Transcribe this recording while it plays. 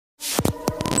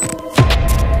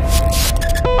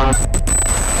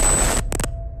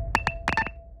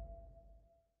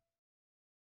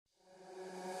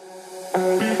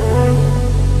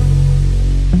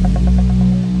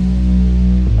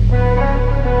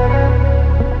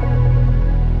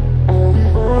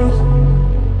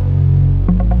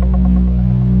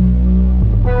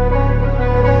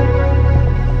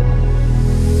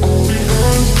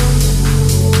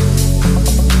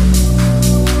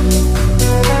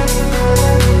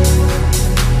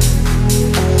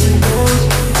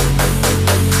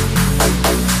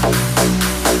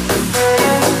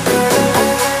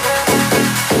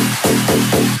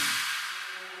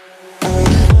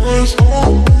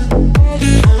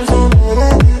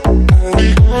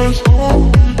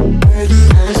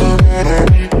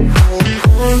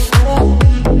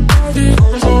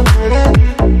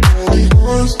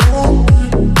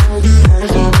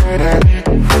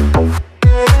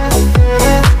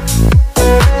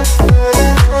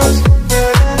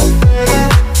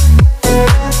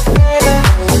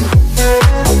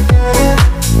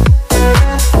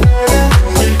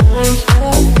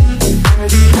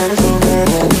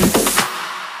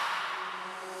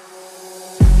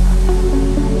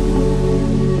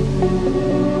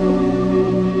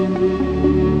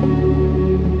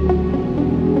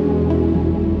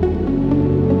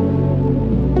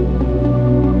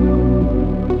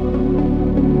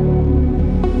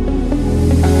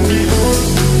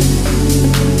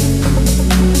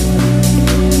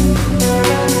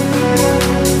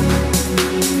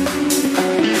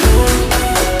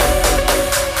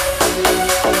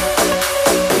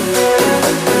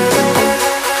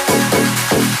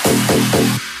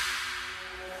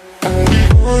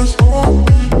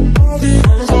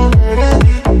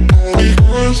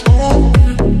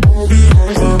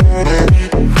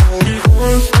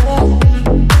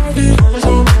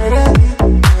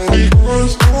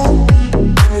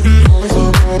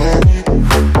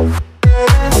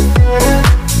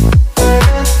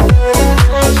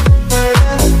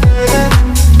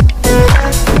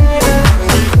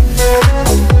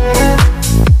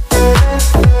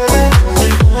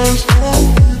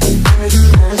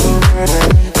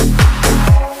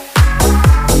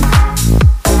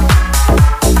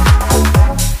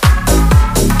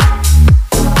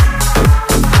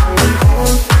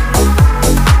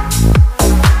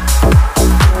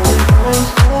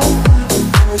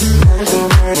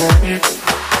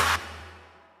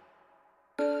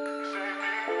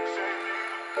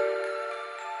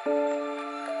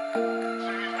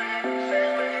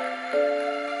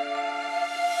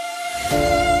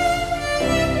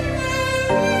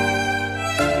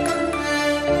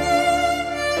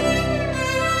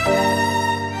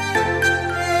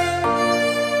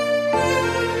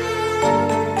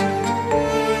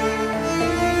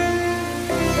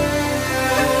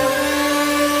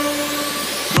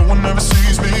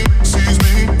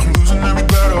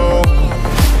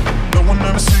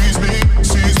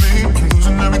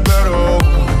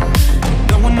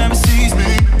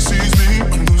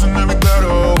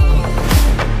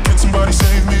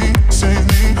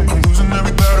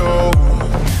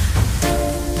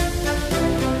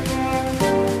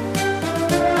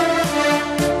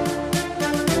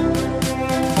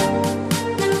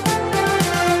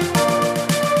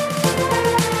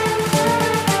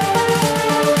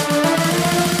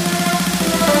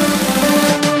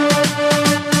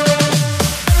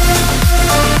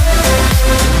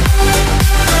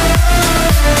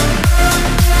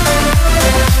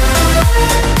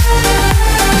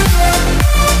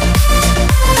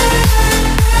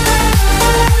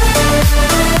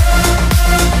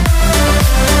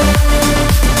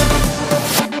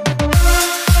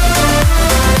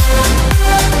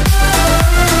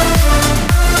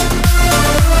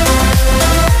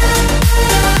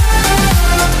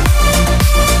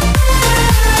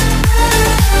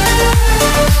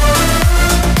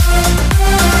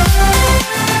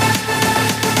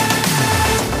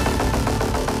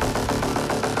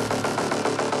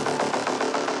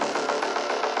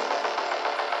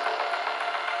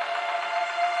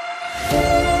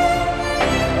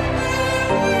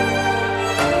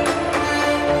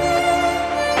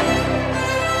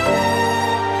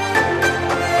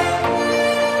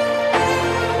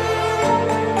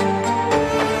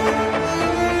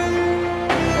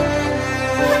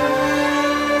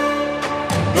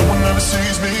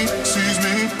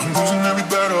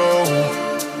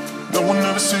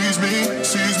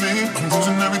sees me, I'm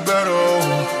losing every battle.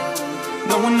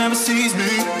 No one ever sees me,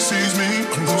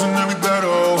 I'm losing every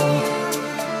battle.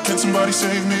 Can somebody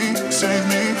save me,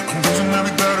 I'm losing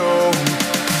every battle.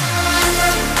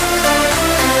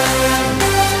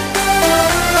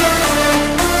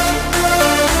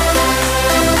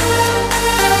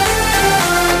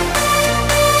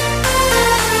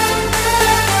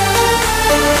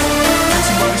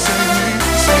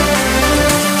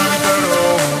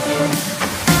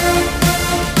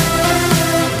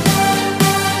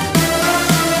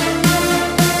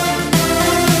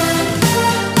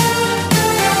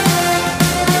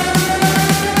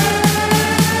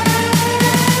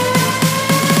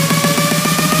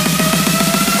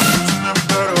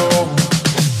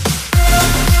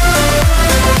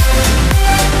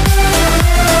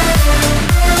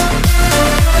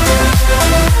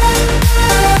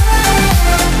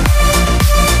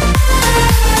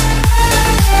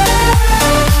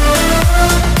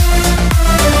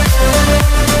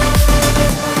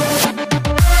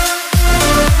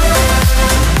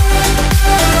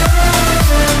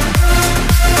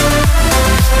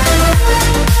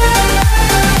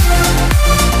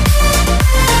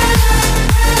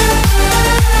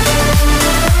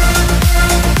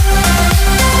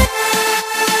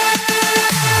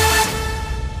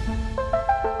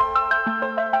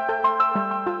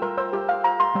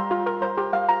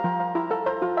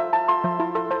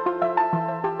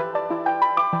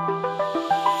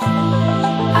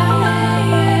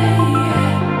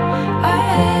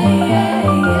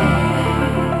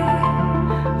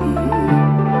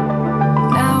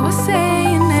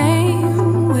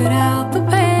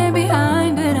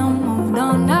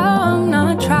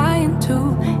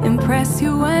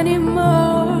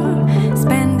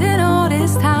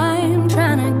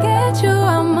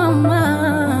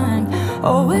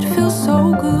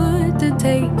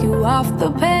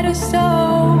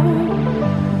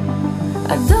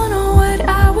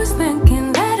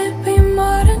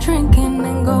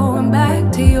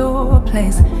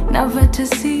 Never to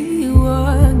see you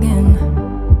again.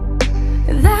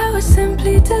 That was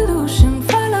simply delusion,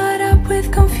 followed up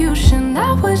with confusion.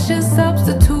 That was just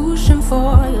substitution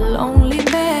for your lonely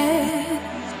bed.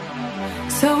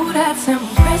 So that's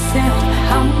impressive,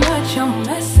 how much you're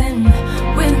messing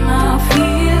with my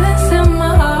feelings in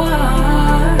my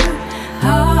heart.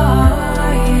 Oh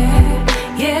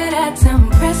yeah, yeah, that's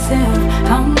impressive,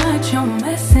 how much you're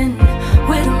messing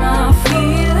with my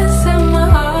feelings in my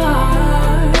heart.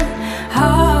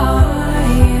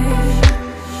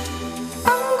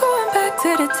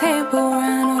 Table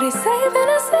run, oh, they saving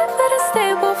us for the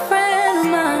stable friend of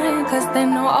mine. Cause they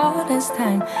know all this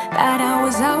time that I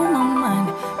was out my mind,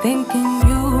 thinking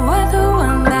you were the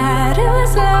one, that it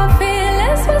was love,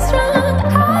 feelings were strong.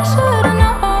 I should've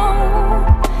known,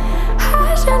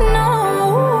 I should know.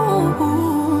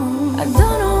 I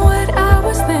don't know what I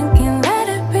was thinking, let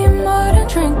it be more than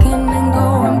drinking and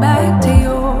going back to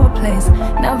your place,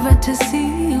 never to see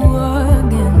you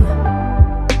again.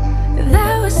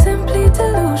 That was simply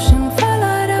delusion,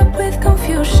 followed up with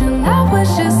confusion. That was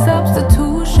just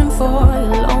substitution for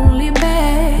your lonely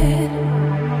bed.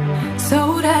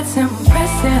 So that's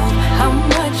impressive, how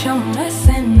much you're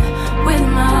messing with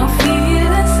my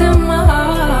feelings in my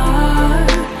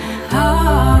heart.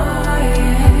 Oh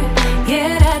yeah,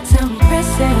 yeah, that's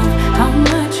impressive, how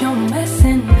much you're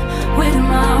messing with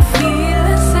my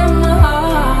feelings in my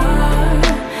heart.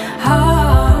 Oh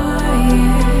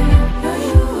yeah.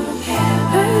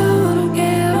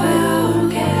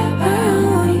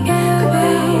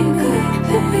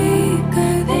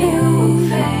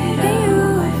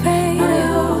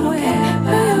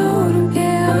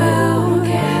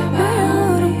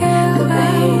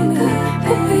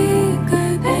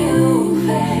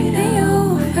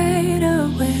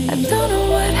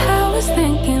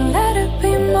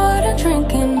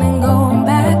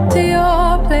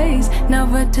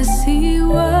 Never to see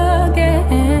you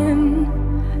again.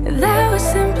 That was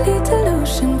simply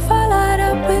delusion, followed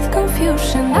up with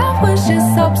confusion. That was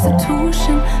just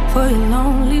substitution for your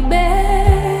lonely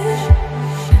bed.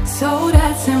 So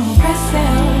that's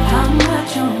impressive, how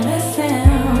much you're missing.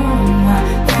 My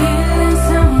feelings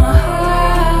in my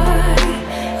heart,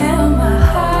 in my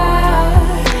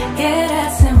heart. Yeah,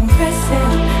 that's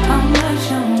impressive, how much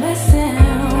you're missing.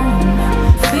 My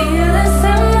feelings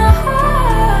in my heart.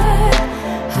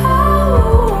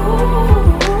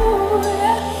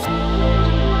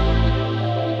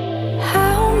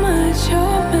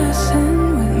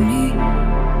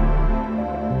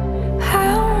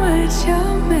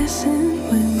 You're messing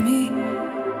with me.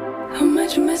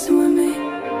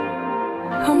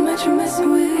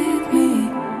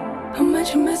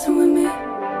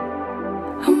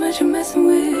 how much you're messing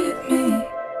with me.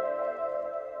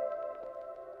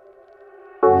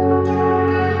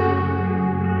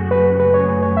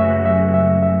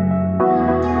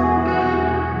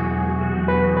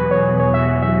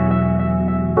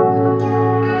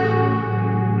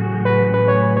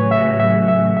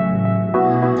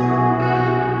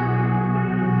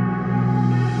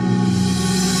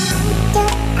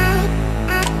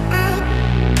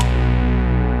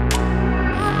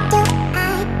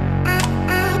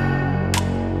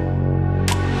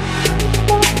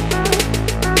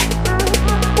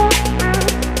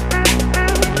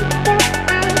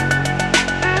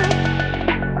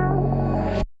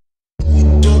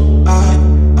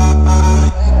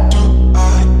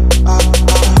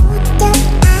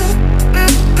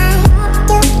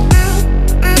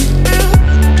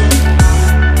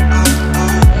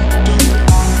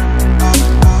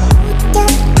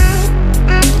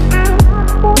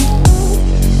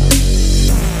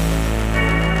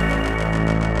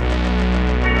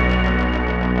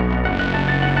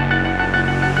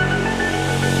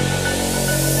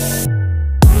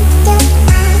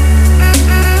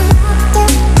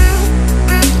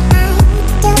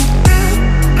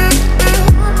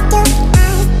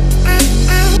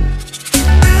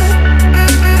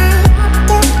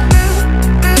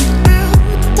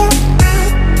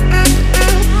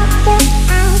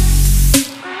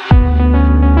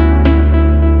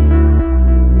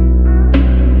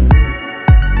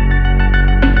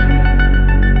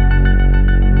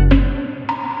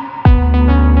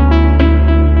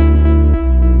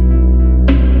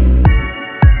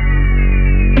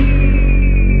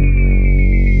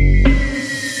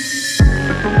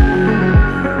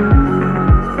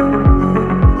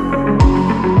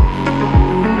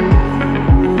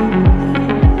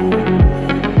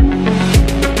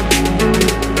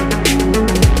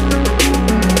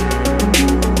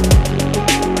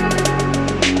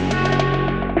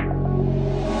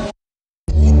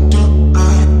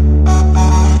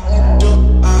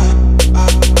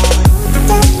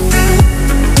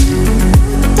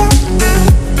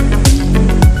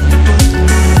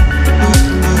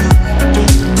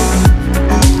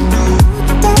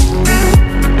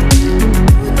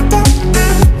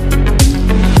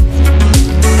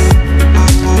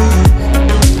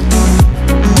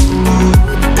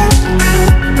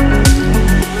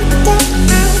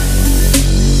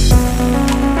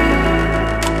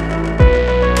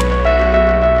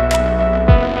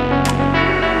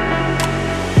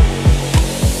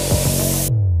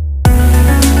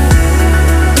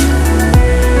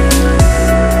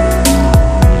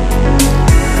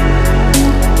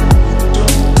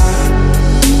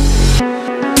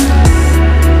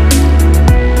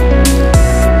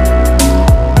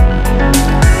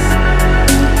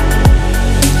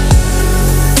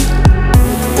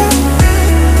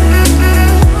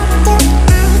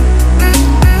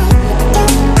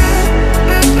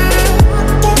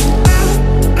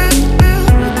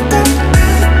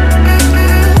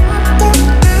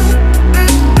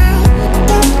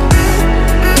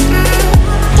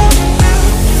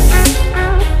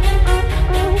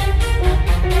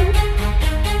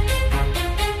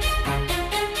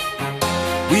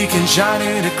 We can shine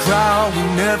in a crowd, we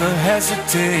never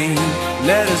hesitate.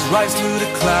 Let us rise to the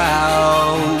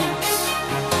clouds.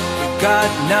 We got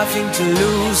nothing to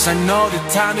lose, I know the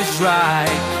time is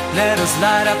right. Let us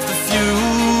light up the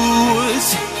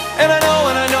fuse. And I know,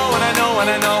 and I know, and I know, and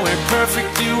I know we're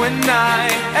perfect, you and I.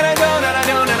 And I don't, and I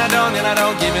don't, and I don't, and I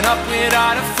don't giving up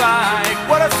without a fight.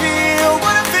 What I feel,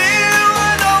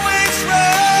 I know it's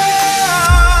right.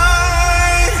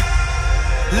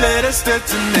 Let us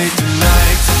detonate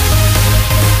tonight.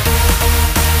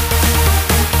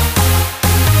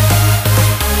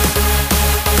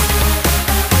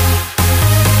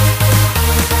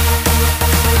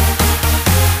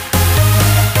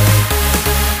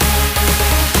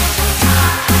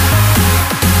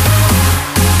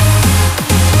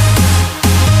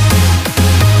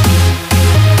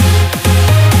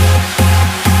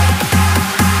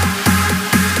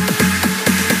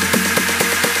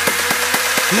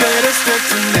 Let us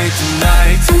detonate tonight.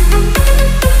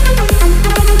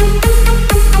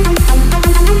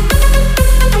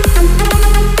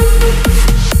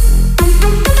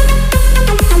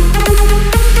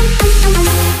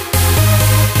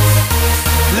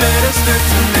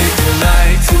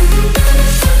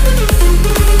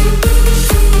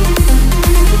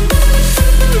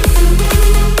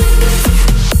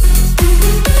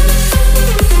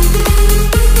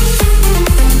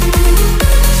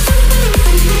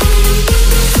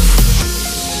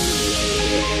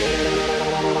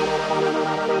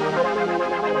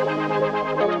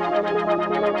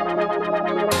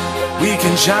 We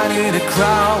can shine in a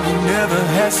crowd, we never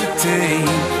hesitate.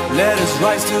 Let us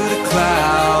rise to the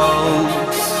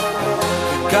clouds.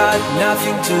 We got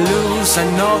nothing to lose, I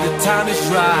know the time is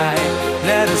right.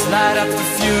 Let us light up the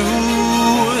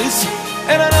fuse.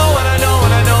 And I know, and I know,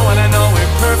 and I know, and I know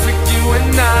we're perfect, you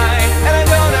and I. And I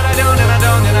don't, and I don't, and I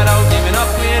don't, and I don't giving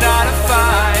up without a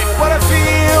fight. What I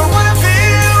feel,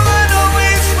 I know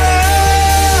it's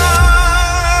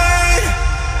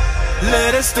right.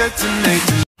 Let us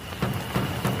detonate.